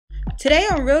Today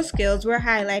on Real Skills, we're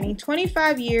highlighting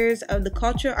 25 years of the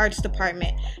Cultural Arts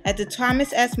Department at the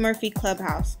Thomas S. Murphy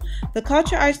Clubhouse. The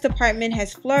Cultural Arts Department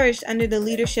has flourished under the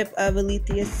leadership of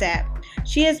Alethea Sapp.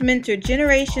 She has mentored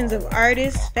generations of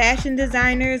artists, fashion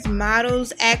designers,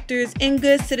 models, actors, and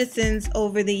good citizens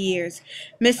over the years.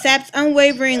 Ms. Sapp's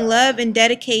unwavering love and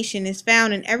dedication is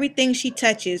found in everything she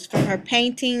touches, from her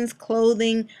paintings,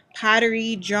 clothing,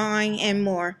 pottery, drawing, and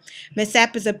more. Ms.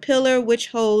 Sapp is a pillar which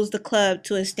holds the club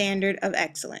to a standard of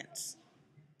excellence.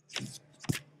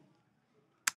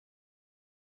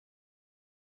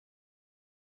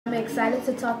 I'm excited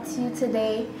to talk to you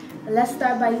today. Let's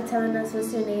start by you telling us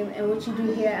what's your name and what you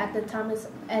do here at the Thomas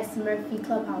S. Murphy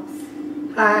Clubhouse.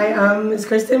 Hi, it's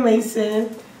Kristen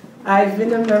Mason. I've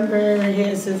been a member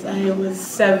here since I was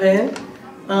 7.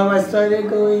 I started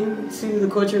going to the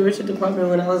Cultural Arts Department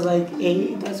when I was like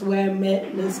 8. That's where I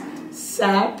met Ms.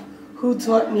 Sapp, who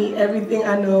taught me everything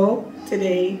I know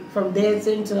today, from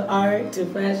dancing to art to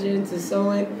fashion to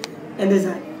sewing and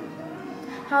design.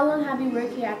 How long have you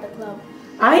worked here at the club?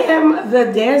 I am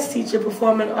the dance teacher,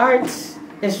 performing arts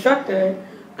instructor.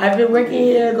 I've been working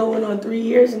here going on 3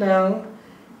 years now,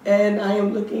 and I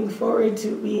am looking forward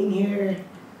to being here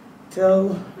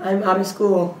till I'm out of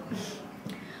school.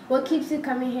 What keeps you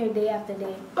coming here day after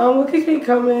day? What keeps me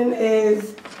coming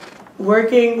is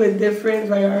working with different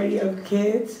variety of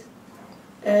kids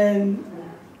and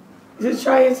just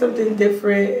trying something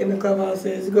different in the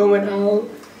clubhouses, going out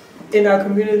in our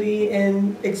community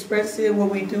and expressing what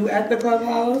we do at the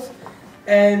clubhouse,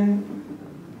 and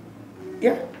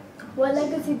yeah. What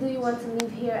legacy do you want to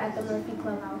leave here at the Murphy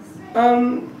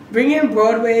Clubhouse? Bringing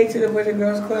Broadway to the Boys and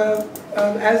Girls Club.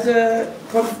 As a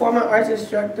performing arts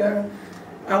instructor,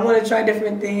 I want to try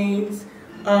different things.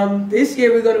 This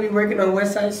year we're going to be working on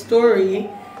West Side Story,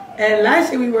 and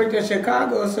last year we worked on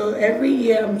Chicago, so every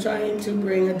year I'm trying to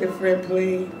bring a different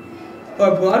play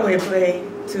or Broadway play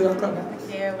to our clubhouse.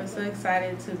 Yeah, we're so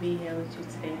excited to be here with you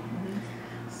today.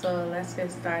 So let's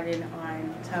get started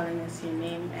on telling us your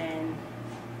name and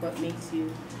what makes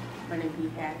you want to be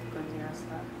at Boys and Girls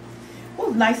Club.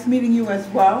 Well, nice meeting you as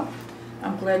well.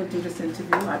 I'm glad to do this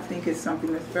interview. I think it's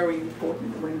something that's very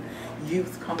important when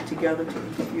youth come together to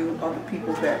interview other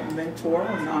people that mentor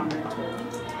or non-mentor.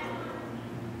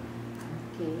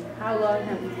 Okay, how long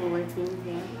have you been working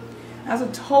here? As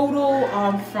a total,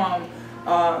 from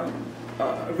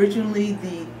originally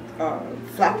the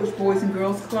Flatbush Boys and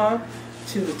Girls Club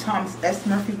to the Thomas S.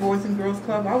 Murphy Boys and Girls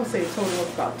Club, I would say a total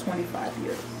of about 25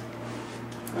 years.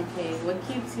 Okay, what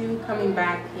keeps you coming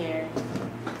back here?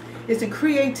 It's the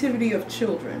creativity of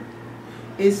children.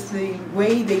 It's the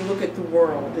way they look at the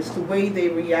world. It's the way they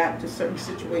react to certain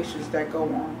situations that go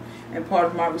on. And part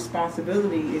of my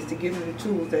responsibility is to give them the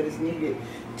tools that is needed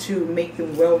to make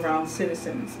them well-rounded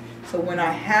citizens. So when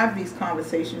I have these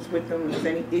conversations with them with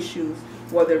any issues,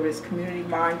 whether it's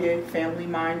community-minded,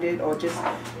 family-minded, or just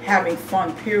having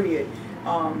fun, period,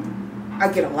 I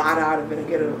get a lot out of it. I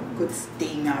get a good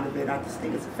sting out of it. I just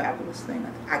think it's a fabulous thing.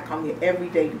 I come here every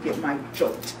day to get my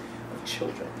jolt of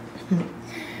children.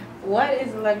 What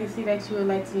is the legacy that you would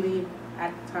like to leave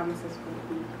at Thomas S.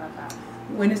 Murphy Clubhouse?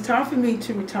 When it's time for me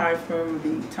to retire from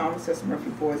the Thomas S.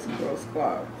 Murphy Boys and Girls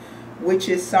Club, which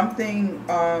is something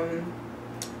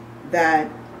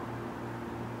that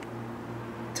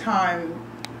time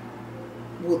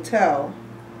will tell,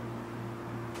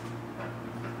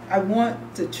 I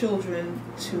want the children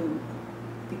to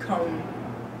become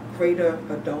greater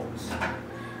adults.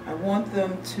 I want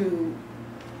them to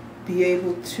be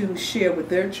able to share with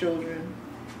their children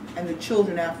and the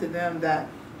children after them that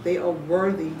they are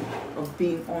worthy of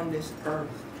being on this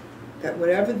earth. That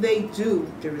whatever they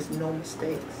do, there is no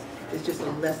mistakes. It's just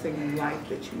a lesson in life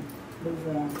that you move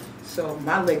on. So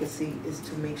my legacy is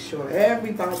to make sure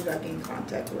everybody that I get in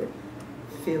contact with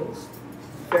feels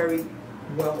very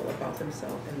well about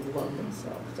themselves and love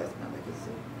themselves. That's my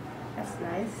legacy. That's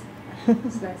nice.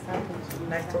 It's nice talking to you.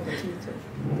 Nice talking to you too.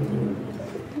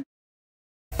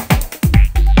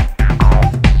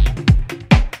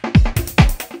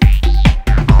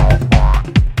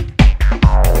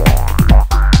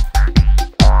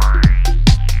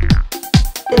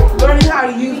 Learning how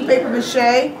to use paper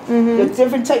mache, the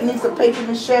different techniques of paper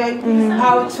mache,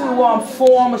 how to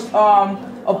form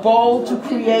a bowl to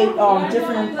create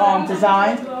different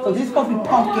designs. So these are going to be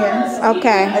pumpkins.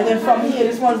 Okay. And then from here,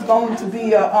 this one is going to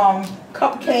be a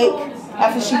cupcake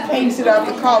after she paints it out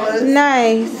the colors.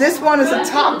 Nice. This one is a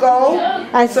taco.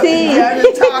 I see. Yeah,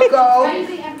 the taco.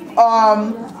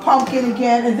 pumpkin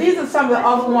again, and these are some of the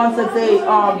other ones that they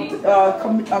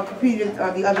competed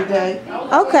the other day.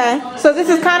 Okay, so this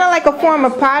is kind of like a form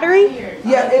of pottery?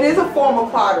 Yeah, it is a form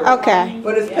of pottery. Okay.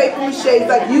 But it's paper mache, it's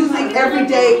like using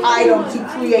everyday items to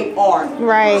create art.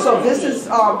 Right. So this is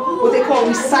what they call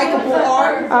recyclable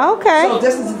art. Okay. So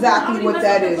this is exactly what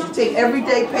that is. You take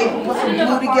everyday paper, put some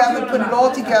glue together, put it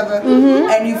all together,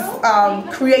 and you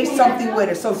create something with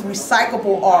it. So it's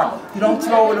recyclable art. You don't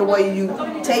throw it away, you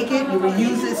take it, you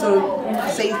reuse it, so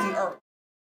it saves the earth.